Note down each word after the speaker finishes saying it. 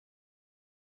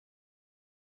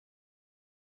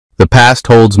The past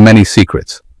holds many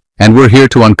secrets, and we're here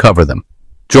to uncover them.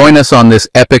 Join us on this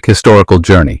epic historical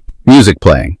journey. Music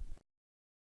playing.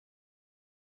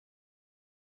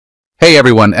 Hey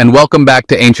everyone, and welcome back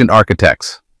to Ancient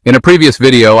Architects. In a previous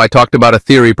video, I talked about a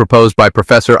theory proposed by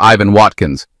Professor Ivan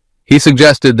Watkins. He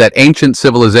suggested that ancient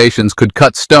civilizations could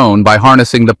cut stone by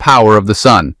harnessing the power of the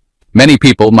sun. Many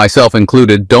people, myself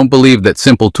included, don't believe that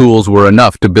simple tools were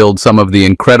enough to build some of the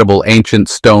incredible ancient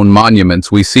stone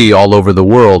monuments we see all over the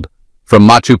world, from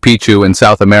Machu Picchu in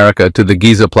South America to the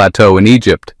Giza Plateau in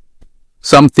Egypt.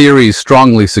 Some theories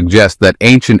strongly suggest that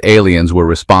ancient aliens were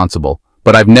responsible,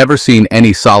 but I've never seen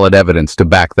any solid evidence to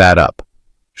back that up.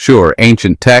 Sure,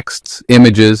 ancient texts,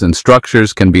 images, and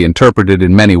structures can be interpreted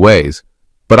in many ways,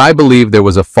 but I believe there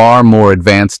was a far more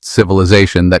advanced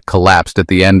civilization that collapsed at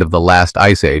the end of the last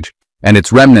ice age, and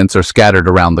its remnants are scattered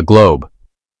around the globe.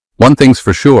 One thing's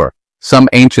for sure, some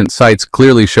ancient sites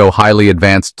clearly show highly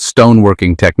advanced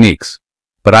stoneworking techniques,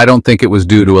 but I don't think it was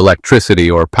due to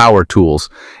electricity or power tools.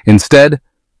 Instead,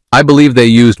 I believe they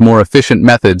used more efficient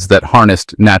methods that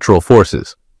harnessed natural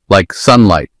forces, like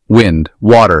sunlight, wind,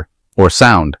 water, or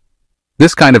sound.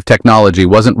 This kind of technology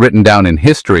wasn't written down in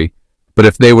history, but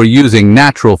if they were using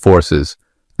natural forces,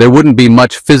 there wouldn't be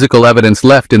much physical evidence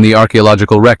left in the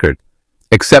archaeological record,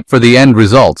 except for the end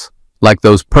results, like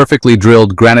those perfectly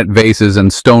drilled granite vases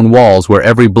and stone walls where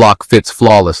every block fits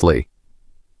flawlessly.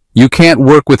 You can't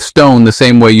work with stone the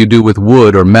same way you do with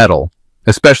wood or metal,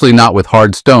 especially not with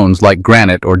hard stones like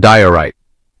granite or diorite.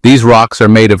 These rocks are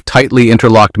made of tightly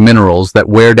interlocked minerals that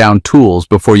wear down tools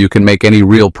before you can make any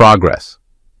real progress.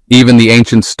 Even the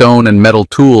ancient stone and metal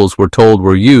tools we're told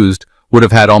were used would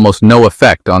have had almost no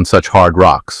effect on such hard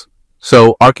rocks.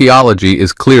 So archaeology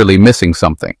is clearly missing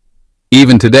something.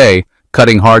 Even today,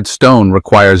 cutting hard stone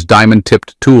requires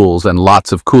diamond-tipped tools and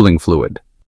lots of cooling fluid.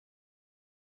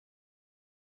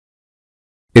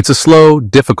 It's a slow,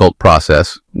 difficult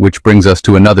process, which brings us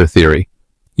to another theory,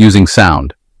 using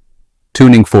sound.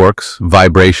 Tuning forks,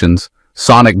 vibrations,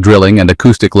 sonic drilling, and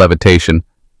acoustic levitation.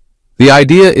 The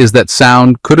idea is that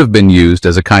sound could have been used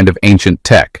as a kind of ancient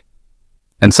tech.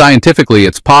 And scientifically,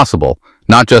 it's possible,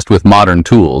 not just with modern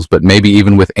tools, but maybe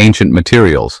even with ancient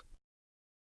materials.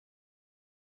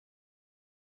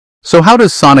 So how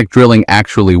does sonic drilling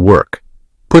actually work?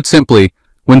 Put simply,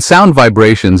 when sound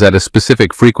vibrations at a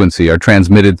specific frequency are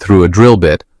transmitted through a drill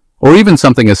bit, or even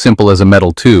something as simple as a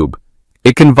metal tube,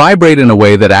 it can vibrate in a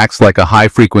way that acts like a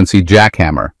high-frequency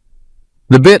jackhammer.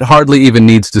 The bit hardly even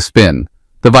needs to spin.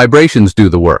 The vibrations do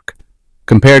the work.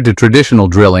 Compared to traditional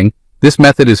drilling, this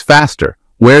method is faster,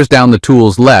 wears down the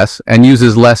tools less, and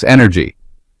uses less energy.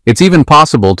 It's even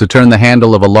possible to turn the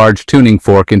handle of a large tuning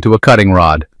fork into a cutting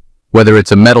rod. Whether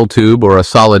it's a metal tube or a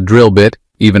solid drill bit,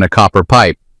 even a copper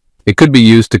pipe, it could be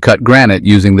used to cut granite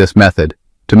using this method.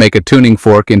 To make a tuning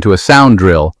fork into a sound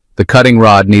drill, the cutting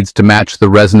rod needs to match the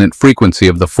resonant frequency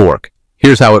of the fork.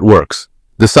 Here's how it works.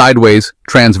 The sideways,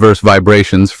 transverse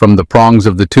vibrations from the prongs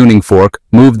of the tuning fork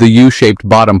move the U-shaped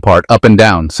bottom part up and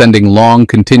down, sending long,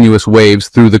 continuous waves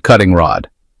through the cutting rod.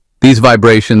 These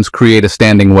vibrations create a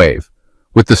standing wave,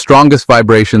 with the strongest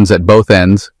vibrations at both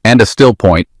ends and a still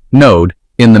point, node,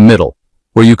 in the middle,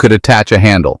 where you could attach a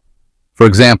handle. For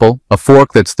example, a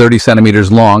fork that's 30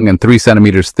 centimeters long and 3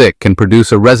 centimeters thick can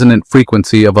produce a resonant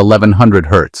frequency of 1100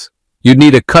 Hz. You'd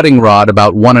need a cutting rod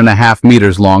about 1.5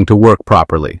 meters long to work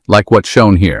properly, like what's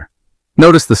shown here.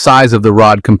 Notice the size of the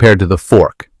rod compared to the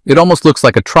fork. It almost looks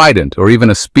like a trident or even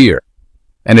a spear.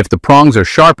 And if the prongs are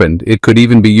sharpened, it could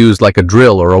even be used like a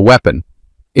drill or a weapon.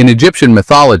 In Egyptian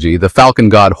mythology, the falcon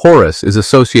god Horus is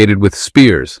associated with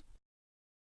spears.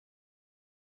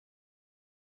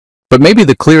 But maybe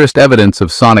the clearest evidence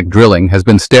of sonic drilling has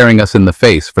been staring us in the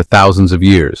face for thousands of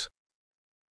years.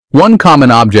 One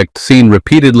common object seen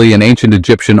repeatedly in ancient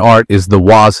Egyptian art is the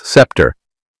waz scepter.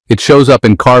 It shows up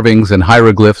in carvings and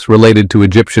hieroglyphs related to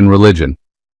Egyptian religion.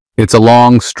 It's a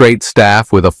long, straight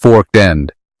staff with a forked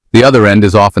end. The other end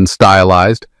is often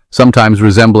stylized, sometimes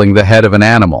resembling the head of an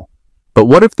animal. But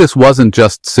what if this wasn't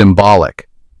just symbolic?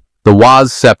 The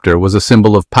waz scepter was a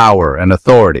symbol of power and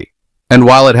authority. And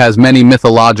while it has many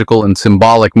mythological and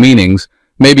symbolic meanings,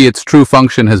 maybe its true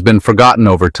function has been forgotten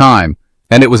over time,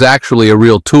 and it was actually a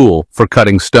real tool for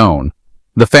cutting stone.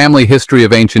 The family history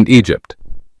of ancient Egypt.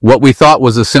 What we thought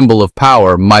was a symbol of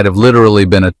power might have literally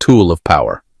been a tool of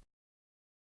power.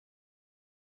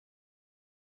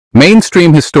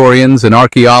 Mainstream historians and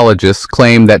archaeologists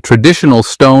claim that traditional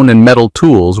stone and metal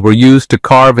tools were used to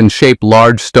carve and shape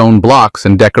large stone blocks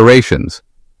and decorations.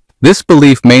 This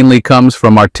belief mainly comes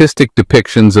from artistic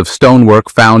depictions of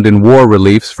stonework found in war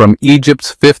reliefs from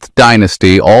Egypt's 5th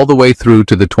dynasty all the way through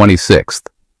to the 26th.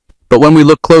 But when we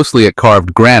look closely at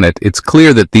carved granite, it's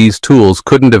clear that these tools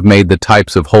couldn't have made the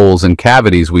types of holes and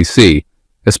cavities we see,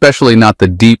 especially not the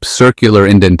deep circular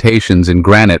indentations in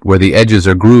granite where the edges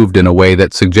are grooved in a way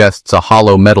that suggests a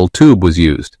hollow metal tube was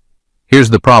used. Here's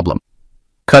the problem.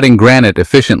 Cutting granite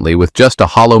efficiently with just a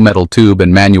hollow metal tube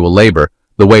and manual labor,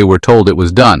 the way we're told it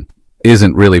was done,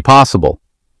 isn't really possible.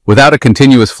 Without a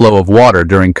continuous flow of water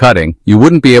during cutting, you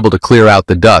wouldn't be able to clear out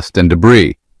the dust and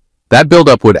debris. That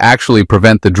buildup would actually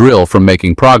prevent the drill from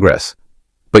making progress.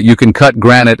 But you can cut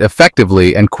granite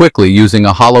effectively and quickly using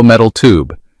a hollow metal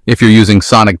tube, if you're using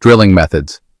sonic drilling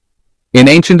methods. In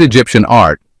ancient Egyptian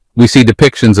art, we see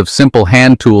depictions of simple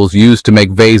hand tools used to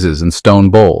make vases and stone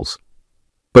bowls.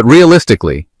 But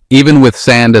realistically, even with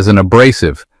sand as an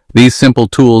abrasive, these simple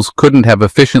tools couldn't have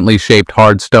efficiently shaped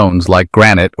hard stones like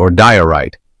granite or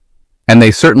diorite. And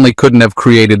they certainly couldn't have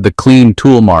created the clean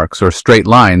tool marks or straight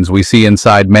lines we see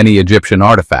inside many Egyptian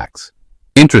artifacts.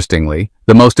 Interestingly,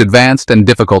 the most advanced and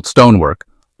difficult stonework,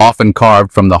 often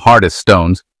carved from the hardest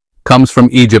stones, comes from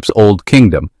Egypt's Old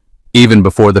Kingdom, even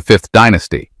before the 5th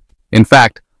dynasty. In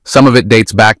fact, some of it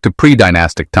dates back to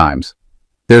pre-dynastic times.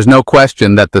 There's no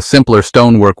question that the simpler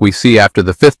stonework we see after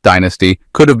the 5th dynasty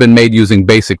could have been made using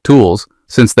basic tools,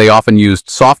 since they often used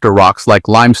softer rocks like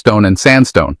limestone and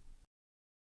sandstone.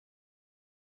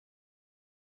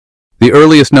 The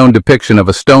earliest known depiction of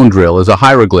a stone drill is a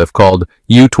hieroglyph called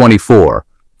U24,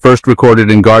 first recorded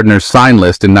in Gardner's sign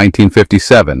list in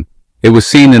 1957. It was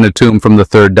seen in a tomb from the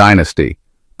 3rd dynasty,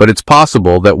 but it's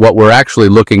possible that what we're actually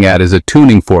looking at is a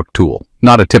tuning fork tool,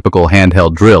 not a typical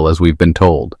handheld drill as we've been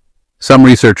told. Some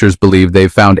researchers believe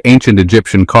they've found ancient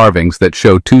Egyptian carvings that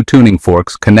show 2 tuning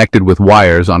forks connected with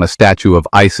wires on a statue of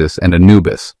Isis and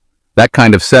Anubis. That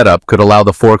kind of setup could allow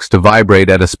the forks to vibrate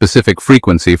at a specific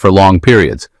frequency for long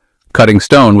periods, cutting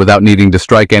stone without needing to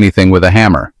strike anything with a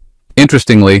hammer.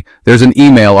 Interestingly, there's an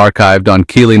email archived on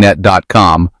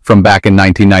KeelyNet.com from back in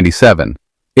 1997.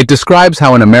 It describes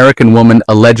how an American woman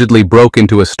allegedly broke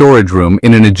into a storage room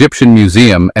in an Egyptian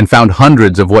museum and found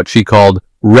hundreds of what she called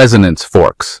resonance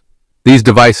forks. These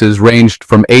devices ranged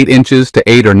from 8 inches to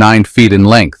 8 or 9 feet in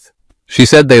length. She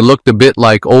said they looked a bit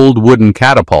like old wooden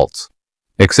catapults,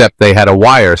 except they had a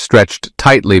wire stretched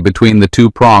tightly between the 2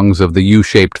 prongs of the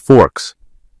U-shaped forks.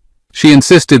 She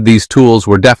insisted these tools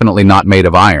were definitely not made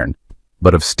of iron,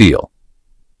 but of steel.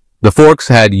 The forks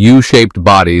had U-shaped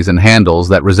bodies and handles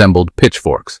that resembled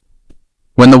pitchforks.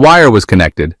 When the wire was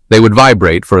connected, they would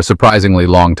vibrate for a surprisingly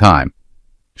long time.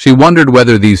 She wondered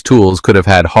whether these tools could have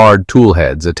had hard tool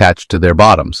heads attached to their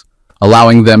bottoms,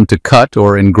 allowing them to cut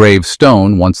or engrave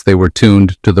stone once they were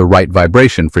tuned to the right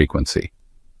vibration frequency.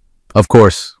 Of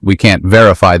course, we can't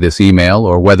verify this email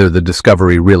or whether the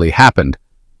discovery really happened,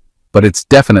 but it's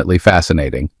definitely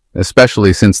fascinating,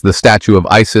 especially since the statue of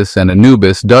Isis and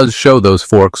Anubis does show those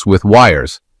forks with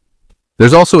wires.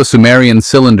 There's also a Sumerian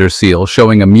cylinder seal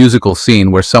showing a musical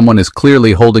scene where someone is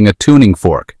clearly holding a tuning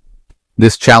fork.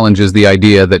 This challenges the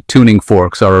idea that tuning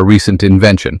forks are a recent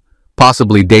invention,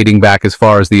 possibly dating back as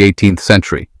far as the 18th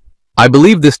century. I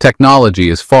believe this technology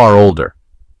is far older.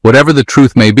 Whatever the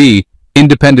truth may be,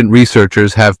 independent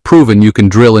researchers have proven you can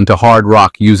drill into hard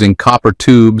rock using copper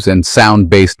tubes and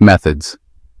sound-based methods.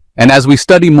 And as we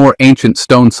study more ancient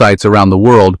stone sites around the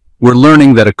world, we're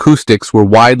learning that acoustics were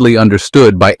widely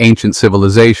understood by ancient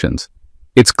civilizations.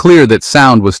 It's clear that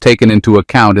sound was taken into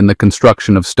account in the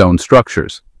construction of stone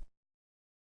structures.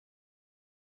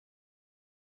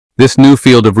 This new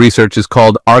field of research is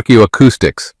called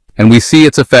archaeoacoustics, and we see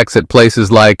its effects at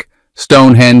places like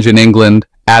Stonehenge in England,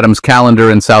 Adam's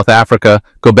Calendar in South Africa,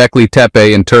 Göbekli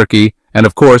Tepe in Turkey, and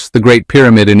of course the Great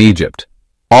Pyramid in Egypt.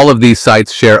 All of these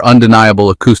sites share undeniable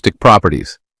acoustic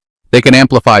properties. They can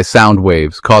amplify sound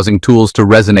waves, causing tools to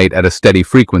resonate at a steady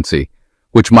frequency,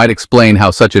 which might explain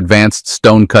how such advanced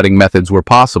stone-cutting methods were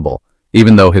possible,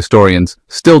 even though historians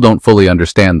still don't fully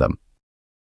understand them.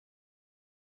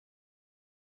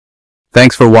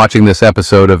 Thanks for watching this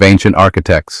episode of Ancient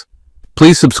Architects.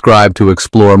 Please subscribe to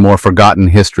explore more forgotten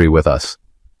history with us.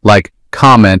 Like,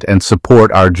 comment, and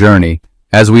support our journey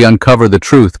as we uncover the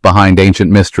truth behind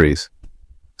ancient mysteries.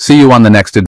 See you on the next adventure.